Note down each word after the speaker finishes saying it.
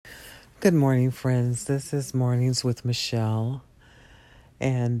Good morning, friends. This is Mornings with Michelle,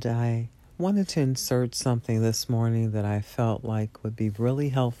 and I wanted to insert something this morning that I felt like would be really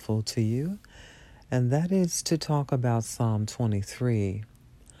helpful to you, and that is to talk about Psalm 23.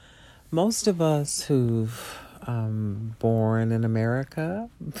 Most of us who've born in America,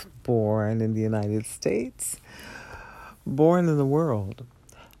 born in the United States, born in the world,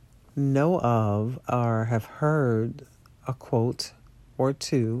 know of or have heard a quote or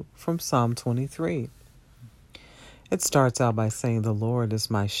two from Psalm 23. It starts out by saying, "The Lord is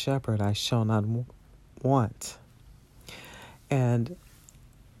my shepherd, I shall not want." And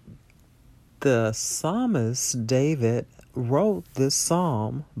the psalmist David wrote this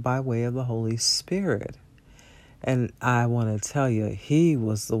psalm by way of the Holy Spirit. And I want to tell you, he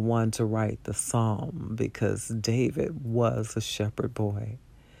was the one to write the psalm because David was a shepherd boy.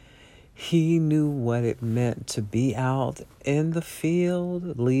 He knew what it meant to be out in the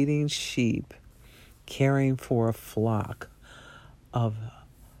field leading sheep, caring for a flock of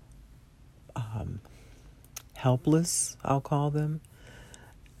helpless, I'll call them,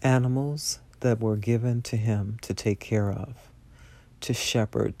 animals that were given to him to take care of, to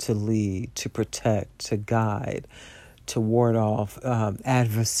shepherd, to lead, to protect, to guide, to ward off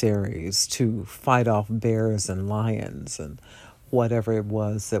adversaries, to fight off bears and lions and whatever it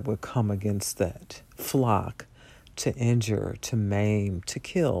was that would come against that flock, to injure, to maim, to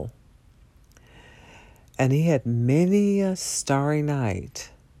kill. And he had many a starry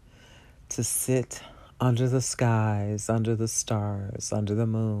night to sit under the skies, under the stars, under the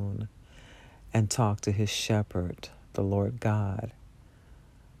moon, and talk to his shepherd, the Lord God,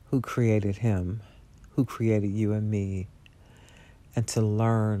 who created him, who created you and me, and to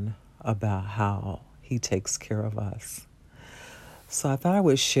learn about how he takes care of us. So I thought I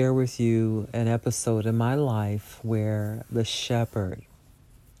would share with you an episode in my life where the shepherd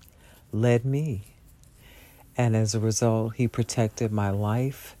led me. And as a result, he protected my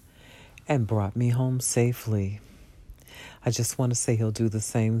life and brought me home safely. I just want to say he'll do the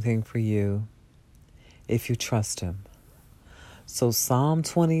same thing for you if you trust him. So Psalm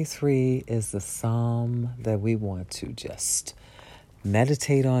 23 is the psalm that we want to just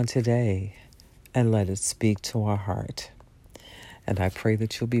meditate on today and let it speak to our heart. And I pray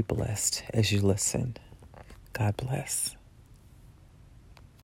that you'll be blessed as you listen. God bless.